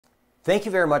Thank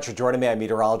you very much for joining me. I'm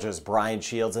meteorologist Brian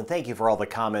Shields, and thank you for all the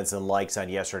comments and likes on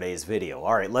yesterday's video.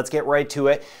 All right, let's get right to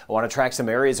it. I want to track some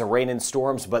areas of rain and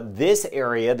storms, but this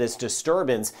area, this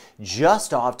disturbance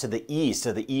just off to the east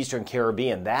of the eastern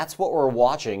Caribbean, that's what we're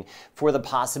watching for the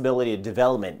possibility of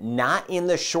development, not in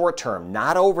the short term,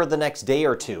 not over the next day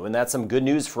or two. And that's some good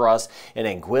news for us in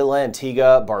Anguilla,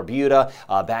 Antigua,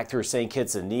 Barbuda, back through St.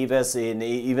 Kitts and Nevis, and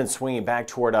even swinging back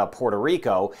toward Puerto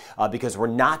Rico, because we're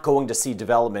not going to see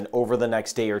development over the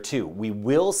next day or two. We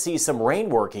will see some rain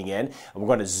working in, and we're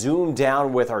going to zoom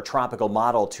down with our tropical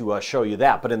model to show you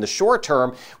that. But in the short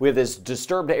term, we have this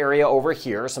disturbed area over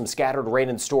here, some scattered rain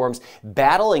and storms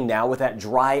battling now with that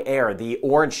dry air, the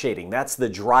orange shading. That's the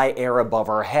dry air above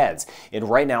our heads. And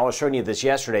right now, I was showing you this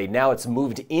yesterday, now it's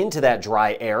moved into that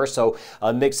dry air, so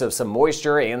a mix of some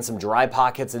moisture and some dry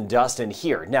pockets and dust in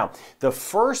here. Now, the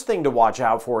first thing to watch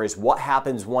out for is what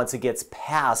happens once it gets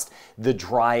past the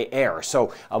dry air.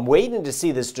 So I'm waiting to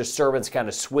see this disturbance kind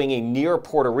of swinging near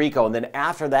Puerto Rico, and then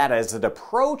after that, as it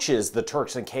approaches the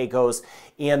Turks and Caicos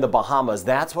and the Bahamas,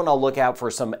 that's when I'll look out for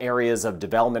some areas of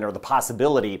development, or the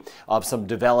possibility of some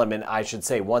development, I should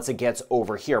say, once it gets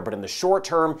over here. But in the short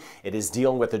term, it is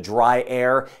dealing with the dry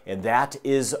air, and that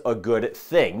is a good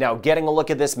thing. Now, getting a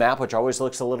look at this map, which always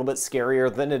looks a little bit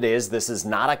scarier than it is, this is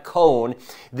not a cone.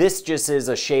 This just is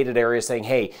a shaded area saying,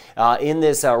 hey, in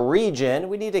this region,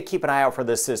 we need to keep an eye out for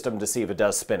this system to see if it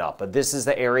does spin up. But this is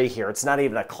the area here. It's not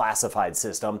even a classified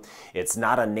system. It's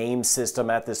not a named system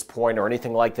at this point or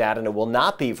anything like that, and it will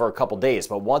not be for a couple days.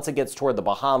 But once it gets toward the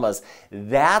Bahamas,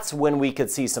 that's when we could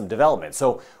see some development.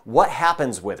 So what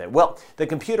happens with it? Well, the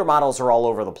computer models are all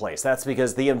over the place. That's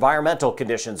because the environmental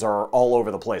conditions are all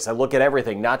over the place. I look at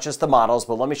everything, not just the models,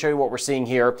 but let me show you what we're seeing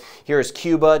here. Here's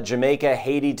Cuba, Jamaica,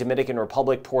 Haiti, Dominican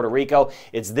Republic, Puerto Rico.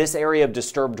 It's this area of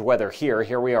disturbed weather here.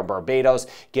 Here we are, Barbados,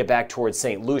 get back towards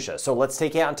St. Lucia. So let's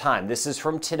take it on time. This is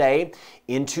from today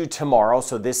into tomorrow.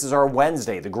 So this is our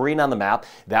Wednesday, the green on the map.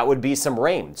 That would be some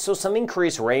rain. So some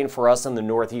increased rain for us in the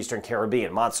northeastern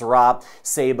Caribbean. Montserrat,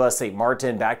 Saba, St.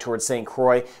 Martin, back towards St.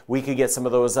 Croix. We could get some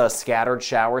of those scattered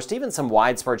showers, to even some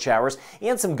widespread showers,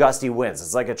 and some gusty winds.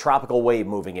 It's like a tropical wave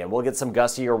moving in. We'll get some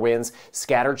gustier winds,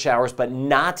 scattered showers, but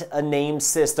not a named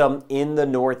system in the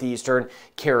northeastern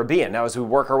Caribbean. Now, as we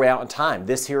work our way out in time,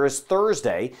 this here is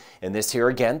Thursday, and this here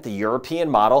again, the European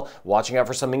model, watching out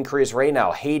for some increased rain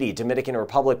now. Haiti, Dominican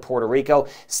Republic, Puerto Rico,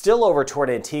 still over toward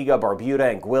Antigua,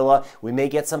 Barbuda, Anguilla. We may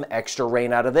get some extra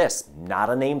rain out of this. Not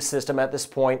a named system at this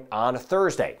point on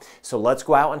Thursday. So let's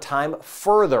go out in time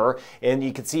further, and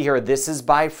you can see here, this is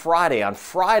by Friday. On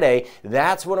Friday,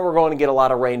 that's when we're going to get a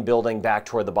lot of rain building back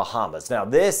toward the Bahamas. Now,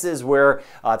 this is where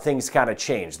things kind of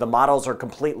change. The models are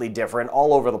completely different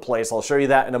all over the place. I'll show you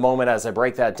that in a moment as I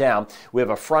break that down. We have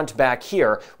a front back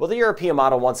here. Well, the European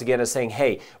model once again is saying,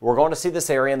 hey, we're going to see this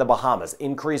area in the Bahamas.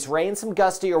 Increased rain, some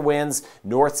gustier winds,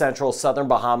 north central southern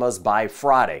Bahamas by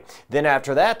Friday. Then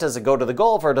after that, does it go to the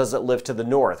Gulf or does it lift to the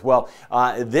north? Well,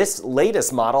 this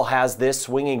latest model has this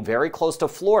swinging very close to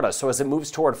Florida. So as it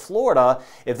moves toward Florida,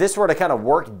 if this were to kind of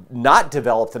work, not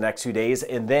develop the next few days,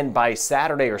 and then by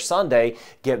Saturday or Sunday,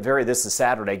 this is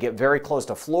Saturday, get very close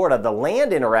to Florida, the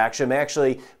land interaction may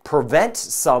actually prevent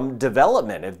some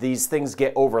development. If these things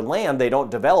get over land, they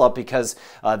don't develop because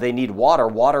they need water.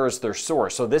 Water is their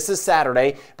source. So this is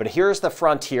Saturday, but here's the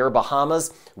frontier.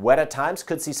 Bahamas, wet at times,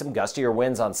 could see some gustier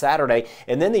winds on Saturday.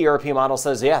 And then the European model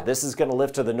says, yeah, this is going to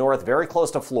lift to the north, very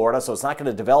close to Florida, so it's not going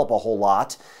to develop a whole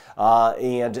lot.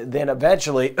 And then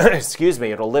eventually, excuse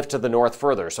me, it'll lift to the north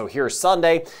further. So here's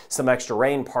Sunday, some extra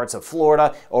rain, parts of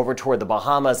Florida, over toward the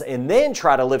Bahamas, and then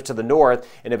try to lift to the north.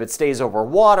 And if it stays over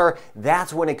water,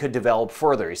 that's when it could develop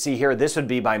further. You see here, this would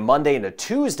be by Monday into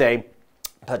Tuesday,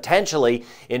 potentially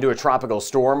into a tropical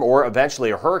storm or eventually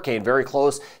a hurricane very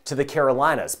close to the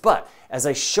Carolinas. But as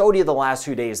I showed you the last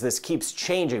few days, this keeps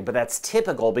changing, but that's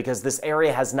typical because this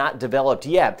area has not developed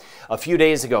yet. A few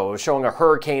days ago, it was showing a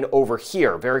hurricane over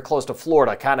here, very close to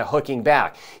Florida, kind of hooking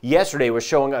back. Yesterday, it was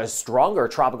showing a stronger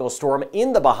tropical storm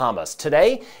in the Bahamas.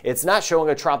 Today, it's not showing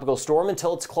a tropical storm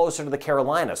until it's closer to the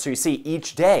Carolinas. So you see,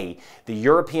 each day, the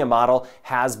European model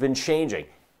has been changing,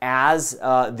 as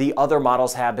the other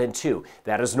models have been too.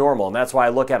 That is normal, and that's why I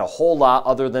look at a whole lot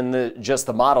other than just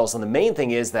the models. And the main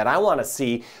thing is that I want to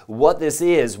see what this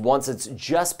is once it's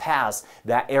just past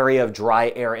that area of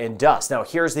dry air and dust. Now,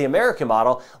 here's the American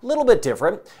model, a little bit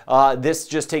different. This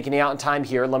just taking you out in time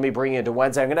here. Let me bring you to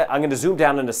Wednesday. I'm gonna zoom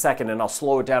down in a second, and I'll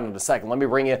slow it down in a second. Let me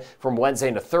bring you from Wednesday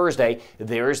into Thursday.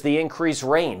 There's the increased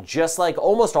rain, just like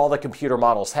almost all the computer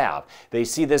models have. They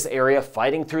see this area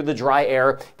fighting through the dry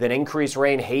air, then increased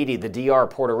rain, Haiti, the DR,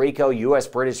 Puerto Rico, U.S.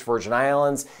 British Virgin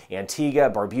Islands, Antigua,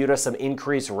 Barbuda, some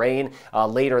increased rain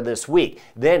later this week.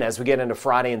 Then as we get into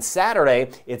Friday and Saturday,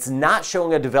 it's not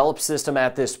showing a developed system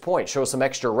at this point. Shows some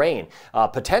extra rain,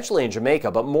 potentially in Jamaica,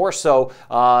 but more so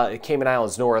Cayman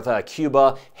Islands north,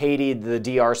 Cuba, Haiti, the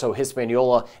DR, so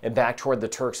Hispaniola, and back toward the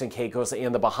Turks and Caicos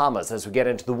and the Bahamas. As we get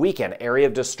into the weekend, area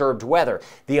of disturbed weather.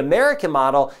 The American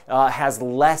model has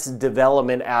less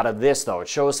development out of this, though. It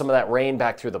shows some of that rain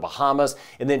back through the Bahamas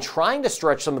and then trying to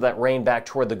stretch some of that rain back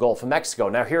toward the Gulf of Mexico.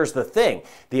 Now, here's the thing.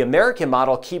 The American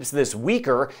model keeps this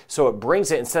weaker, so it brings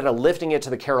it, instead of lifting it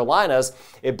to the Carolinas,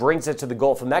 it brings it to the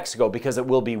Gulf of Mexico because it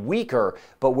will be weaker.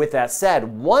 But with that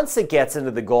said, once it gets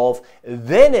into the Gulf,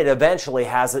 then it eventually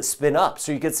has it spin up.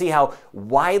 So you can see how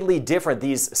widely different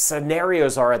these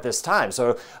scenarios are at this time.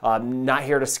 So not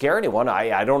here to scare anyone.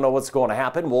 I don't know what's going to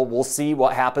happen. We'll see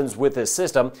what happens with this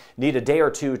system. Need a day or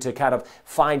two to kind of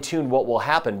fine-tune what will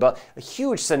happen. But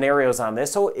huge scenarios on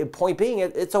this. So point being,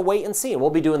 it's a wait and see. We'll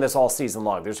be doing this all season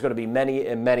long. There's going to be many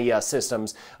and many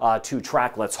systems to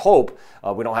track. Let's hope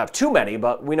we don't have too many,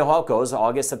 but we know how it goes.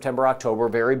 August, September, October,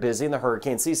 very busy in the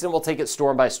hurricane season. We'll take it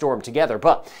storm by storm together.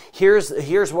 But here's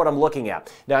what I'm looking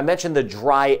at. Now, I mentioned the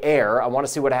dry air. I want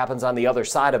to see what happens on the other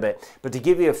side of it. But to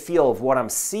give you a feel of what I'm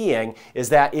seeing is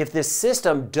that if this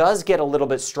system does get a little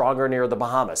bit stronger near the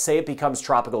Bahamas, say it becomes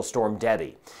Tropical Storm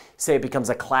Debbie, say it becomes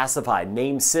a classified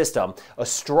named system, a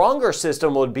stronger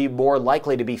system would be more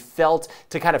likely to be felt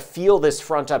to kind of feel this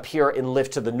front up here and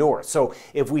lift to the north. So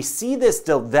if we see this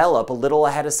develop a little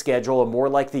ahead of schedule and more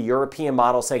like the European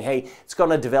model saying, hey, it's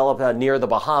going to develop near the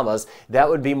Bahamas, that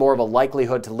would be more of a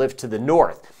likelihood to lift to the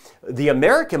north. The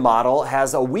American model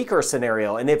has a weaker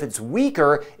scenario, and if it's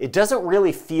weaker, it doesn't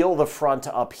really feel the front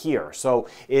up here. So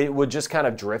it would just kind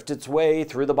of drift its way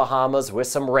through the Bahamas with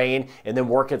some rain and then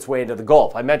work its way into the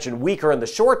Gulf. I mentioned weaker in the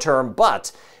short term,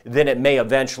 but then it may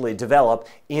eventually develop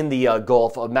in the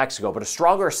Gulf of Mexico. But a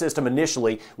stronger system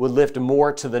initially would lift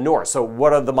more to the north. So what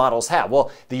do the models have?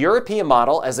 Well, the European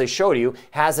model, as I showed you,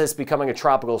 has this becoming a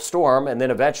tropical storm and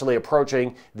then eventually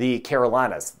approaching the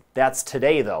Carolinas. That's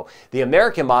today, though. The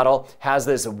American model has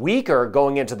this weaker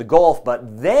going into the Gulf,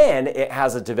 but then it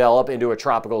has it develop into a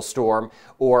tropical storm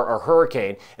or a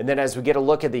hurricane. And then as we get a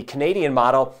look at the Canadian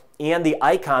model and the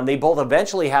Icon, they both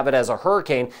eventually have it as a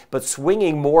hurricane, but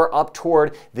swinging more up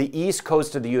toward the east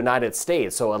coast of the United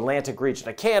States. So Atlantic region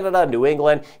of Canada, New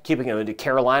England, keeping it into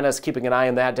Carolinas, keeping an eye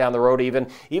on that down the road, even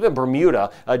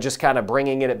Bermuda, just kind of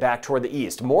bringing it back toward the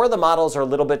east. More of the models are a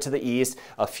little bit to the east.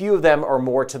 A few of them are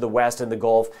more to the west in the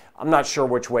Gulf. I'm not sure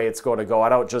which way it's going to go. I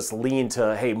don't just lean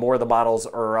to, hey, more of the models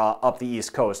are up the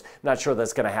east coast. I'm not sure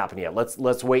that's going to happen yet.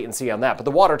 Let's wait and see on that. But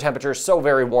the water temperature is so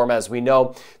very warm, as we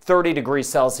know, 30 degrees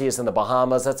Celsius in the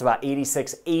Bahamas. That's about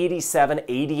 86, 87,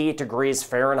 88 degrees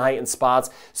Fahrenheit in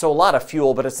spots. So a lot of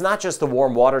fuel, but it's not just the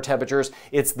warm water temperatures.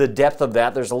 It's the depth of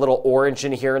that. There's a little orange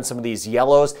in here and some of these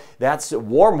yellows. That's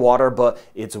warm water, but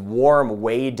it's warm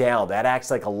way down. That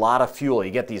acts like a lot of fuel.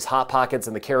 You get these hot pockets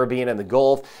in the Caribbean and the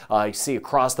Gulf. You see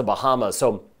across the Bahamas.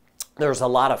 So there's a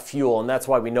lot of fuel, and that's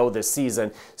why we know this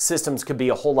season systems could be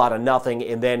a whole lot of nothing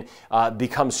and then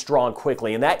become strong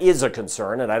quickly. And that is a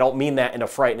concern, and I don't mean that in a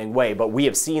frightening way, but we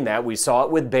have seen that. We saw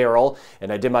it with Beryl,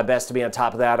 and I did my best to be on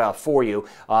top of that for you.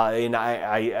 And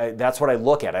that's what I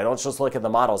look at. I don't just look at the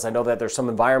models. I know that there's some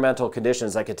environmental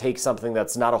conditions that could take something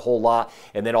that's not a whole lot,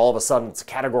 and then all of a sudden it's a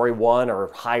Category 1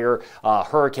 or higher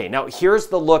hurricane. Now, here's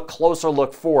the closer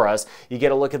look for us. You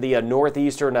get a look at the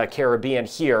northeastern Caribbean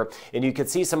here, and you can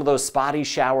see some of those spotty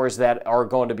showers that are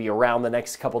going to be around the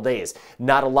next couple days.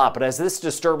 Not a lot, but as this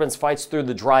disturbance fights through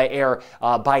the dry air,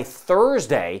 by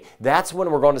Thursday, that's when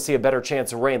we're going to see a better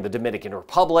chance of rain. The Dominican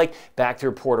Republic, back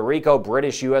through Puerto Rico,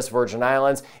 British, U.S. Virgin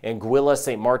Islands, Anguilla,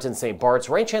 St. Martin, St. Bart's.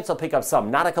 Rain chance will pick up some.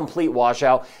 Not a complete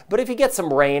washout, but if you get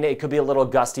some rain, it could be a little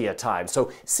gusty at times.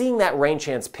 So seeing that rain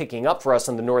chance picking up for us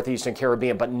in the northeastern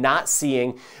Caribbean, but not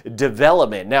seeing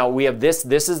development. Now, we have this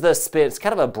is the spin. It's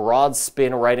kind of a broad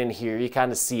spin right in here. You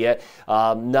kind of see it.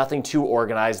 Nothing too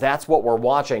organized. That's what we're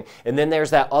watching. And then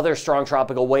there's that other strong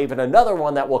tropical wave and another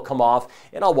one that will come off,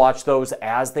 and I'll watch those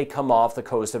as they come off the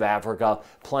coast of Africa.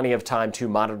 Plenty of time to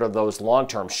monitor those long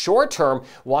term. Short term,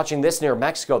 watching this near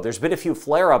Mexico, there's been a few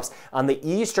flare-ups on the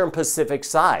eastern Pacific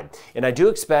side, and I do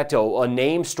expect a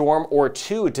named storm or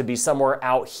two to be somewhere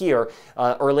out here.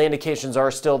 Early indications are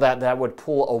still that would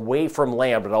pull away from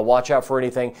land, but I'll watch out for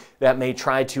anything that may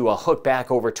try to hook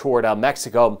back over toward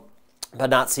Mexico. but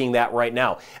not seeing that right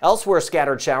now. Elsewhere,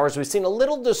 scattered showers. We've seen a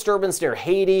little disturbance near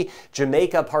Haiti,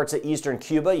 Jamaica, parts of eastern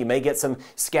Cuba. You may get some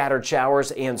scattered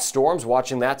showers and storms.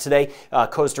 Watching that today.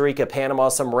 Costa Rica, Panama,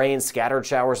 some rain, scattered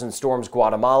showers and storms.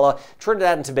 Guatemala,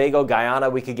 Trinidad and Tobago, Guyana,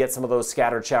 we could get some of those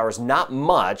scattered showers. Not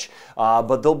much,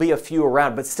 but there'll be a few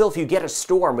around. But still, if you get a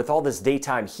storm with all this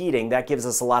daytime heating, that gives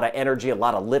us a lot of energy, a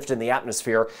lot of lift in the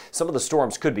atmosphere. Some of the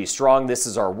storms could be strong. This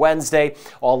is our Wednesday.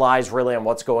 All eyes really on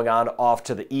what's going on off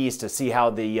to the east to see how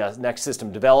the next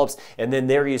system develops. And then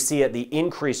there you see it, the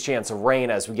increased chance of rain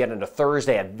as we get into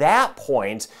Thursday. At that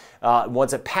point,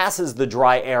 once it passes the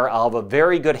dry air, I'll have a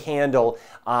very good handle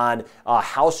on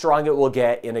how strong it will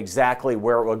get and exactly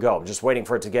where it will go. I'm just waiting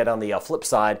for it to get on the flip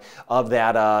side of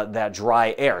that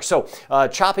dry air. So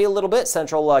choppy a little bit,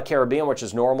 central Caribbean, which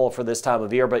is normal for this time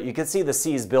of year, but you can see the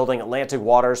seas building, Atlantic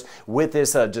waters with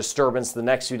this disturbance the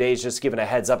next few days, just giving a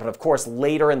heads up. And of course,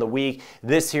 later in the week,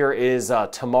 this here is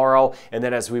tomorrow, and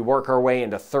then as we work our way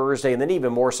into Thursday, and then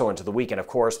even more so into the weekend, of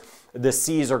course, the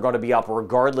seas are going to be up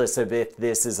regardless of if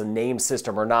this is a named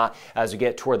system or not. As we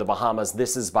get toward the Bahamas,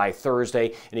 this is by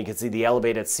Thursday, and you can see the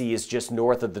elevated seas just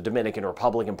north of the Dominican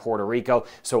Republic and Puerto Rico,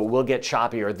 so it will get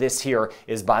choppier. This here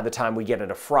is by the time we get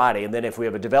into Friday, and then if we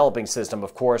have a developing system,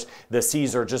 of course, the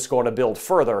seas are just going to build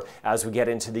further as we get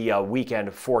into the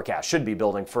weekend forecast. Should be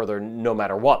building further no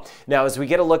matter what. Now, as we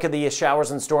get a look at the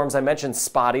showers and storms, I mentioned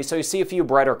spotty, so you see a few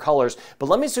brighter colors, but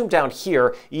let me zoom down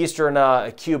here,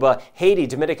 eastern Cuba, Haiti,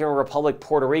 Dominican Republic,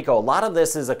 Puerto Rico. A lot of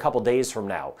this is a couple days from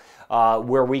now.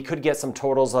 Where we could get some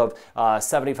totals of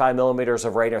 75 millimeters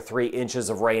of rain or 3 inches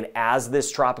of rain as this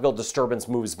tropical disturbance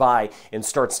moves by and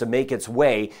starts to make its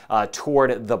way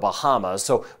toward the Bahamas.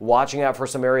 So watching out for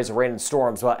some areas of rain and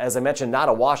storms. Well, as I mentioned, not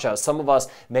a washout. Some of us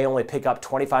may only pick up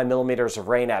 25 millimeters of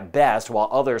rain at best, while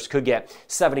others could get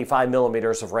 75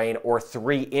 millimeters of rain or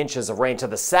 3 inches of rain. To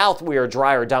the south, we are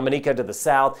drier. Dominica to the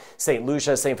south, St.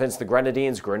 Lucia, St. Vincent the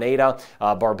Grenadines, Grenada,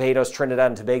 Barbados,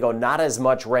 Trinidad and Tobago, not as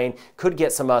much rain. Could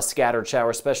get some scattered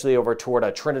showers, especially over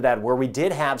toward Trinidad, where we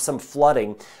did have some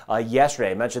flooding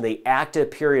yesterday. I mentioned the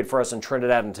active period for us in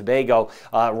Trinidad and Tobago.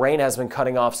 Rain has been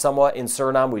cutting off somewhat in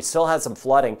Suriname. We still had some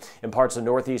flooding in parts of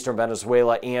northeastern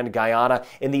Venezuela and Guyana.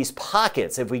 In these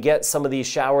pockets, if we get some of these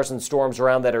showers and storms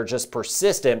around that are just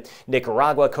persistent,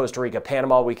 Nicaragua, Costa Rica,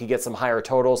 Panama, we could get some higher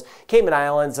totals. Cayman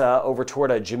Islands over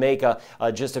toward Jamaica,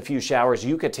 just a few showers.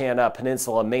 Yucatan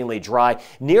Peninsula, mainly dry.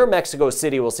 Near Mexico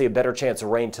City, we'll see a better chance of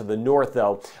rain. To the north,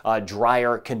 though,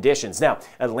 drier conditions. Now,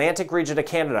 Atlantic region of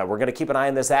Canada, we're going to keep an eye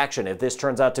on this action. If this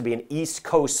turns out to be an East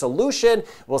Coast solution,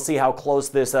 we'll see how close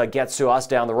this gets to us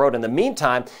down the road. In the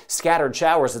meantime, scattered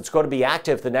showers, it's going to be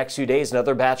active the next few days.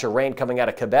 Another batch of rain coming out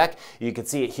of Quebec. You can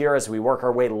see it here as we work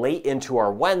our way late into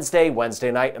our Wednesday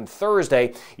night, and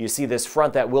Thursday. You see this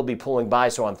front that will be pulling by.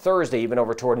 So on Thursday, even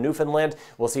over toward Newfoundland,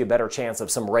 we'll see a better chance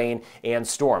of some rain and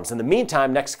storms. In the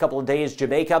meantime, next couple of days,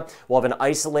 Jamaica will have an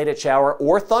isolated shower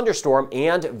or thunderstorm,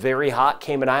 and very hot.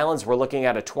 Cayman Islands, we're looking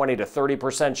at a 20 to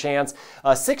 30% chance,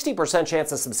 60%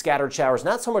 chance of some scattered showers.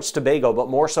 Not so much Tobago, but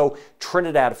more so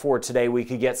Trinidad for today. We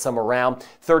could get some around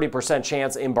 30%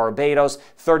 chance in Barbados,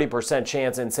 30%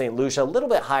 chance in St. Lucia, a little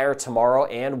bit higher tomorrow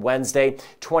and Wednesday,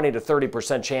 20 to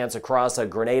 30% chance across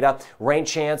Grenada. Rain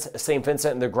chance, St.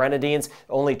 Vincent and the Grenadines,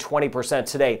 only 20%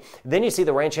 today. Then you see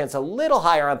the rain chance a little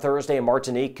higher on Thursday, and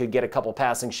Martinique could get a couple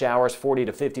passing showers, 40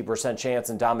 to 50% chance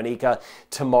in Dominica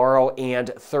tomorrow and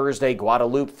Thursday.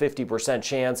 Guadeloupe, 50%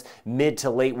 chance mid to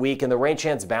late week, and the rain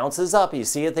chance bounces up. You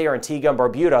see it there, Antigua and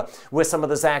Barbuda, with some of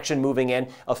this action moving in,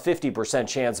 a 50%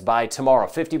 chance by tomorrow.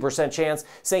 50% chance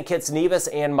St. Kitts, Nevis,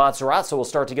 and Montserrat, so we'll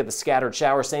start to get the scattered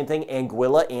showers. Same thing,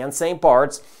 Anguilla and St.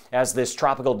 Bart's as this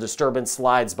tropical disturbance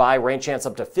slides by. Rain chance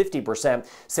up to 50%,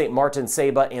 St. Martin,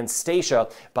 Saba, and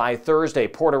Statia by Thursday.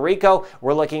 Puerto Rico,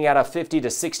 we're looking at a 50 to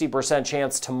 60%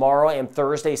 chance tomorrow and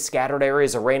Thursday. Scattered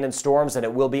areas of rain and storms, and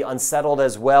it will be unsettled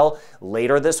as well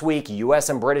later this week. U.S.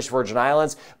 and British Virgin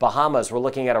Islands. Bahamas, we're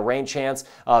looking at a rain chance,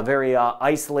 very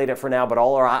isolated for now, but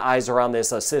all our eyes are on this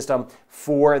system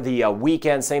for the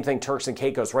weekend. Same thing, Turks and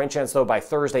Caicos. Rain chance, though, by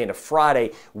Thursday into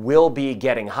Friday will be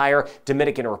getting higher.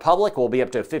 Dominican Republic will be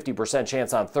up to a 50%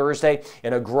 chance on Thursday,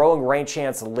 and a growing rain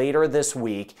chance later this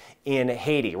week in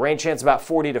Haiti. Rain chance about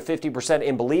 40 to 50%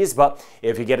 in Belize, but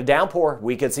if you get a downpour,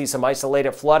 we could see some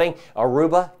isolated flooding.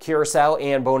 Aruba, Curacao,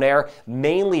 and Bonaire,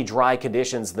 mainly dry conditions.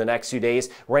 conditions the next few days.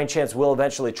 Rain chance will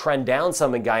eventually trend down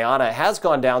some in Guyana. It has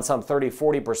gone down some,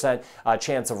 30-40%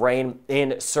 chance of rain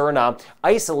in Suriname.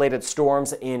 Isolated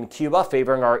storms in Cuba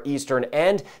favoring our eastern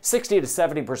end. 60 to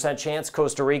 70% chance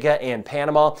Costa Rica and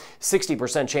Panama.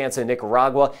 60% chance in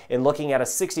Nicaragua. And looking at a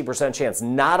 60% chance,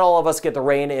 not all of us get the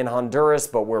rain in Honduras,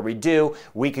 but where we do,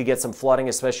 we could get some flooding,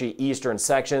 especially eastern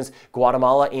sections.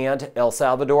 Guatemala and El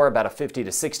Salvador, about a 50 to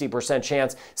 60%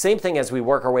 chance. Same thing as we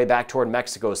work our way back toward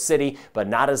Mexico City, but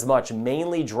not as much.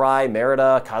 Mainly dry.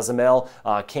 Merida, Cozumel,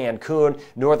 Cancun.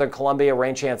 Northern Colombia,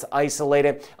 rain chance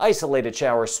isolated. Isolated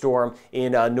shower storm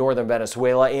in northern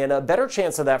Venezuela, and a better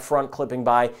chance of that front clipping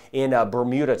by in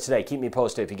Bermuda today. Keep me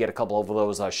posted if you get a couple of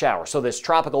those showers. So this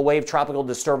tropical wave, tropical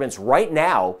disturbance right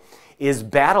now is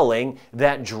battling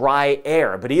that dry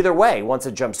air. But either way, once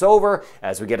it jumps over,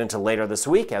 as we get into later this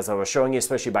week, as I was showing you,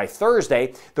 especially by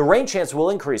Thursday, the rain chance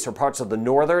will increase for parts of the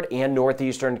northern and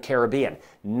northeastern Caribbean.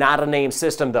 Not a named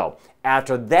system, though.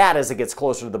 After that, as it gets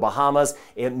closer to the Bahamas,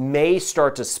 it may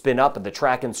start to spin up, but the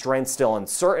track and strength still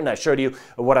uncertain. I showed you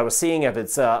what I was seeing. If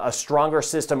it's a stronger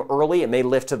system early, it may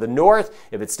lift to the north.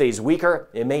 If it stays weaker,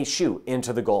 it may shoot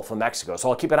into the Gulf of Mexico. So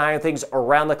I'll keep an eye on things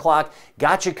around the clock.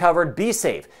 Got you covered. Be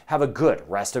safe. Have a good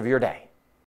rest of your day.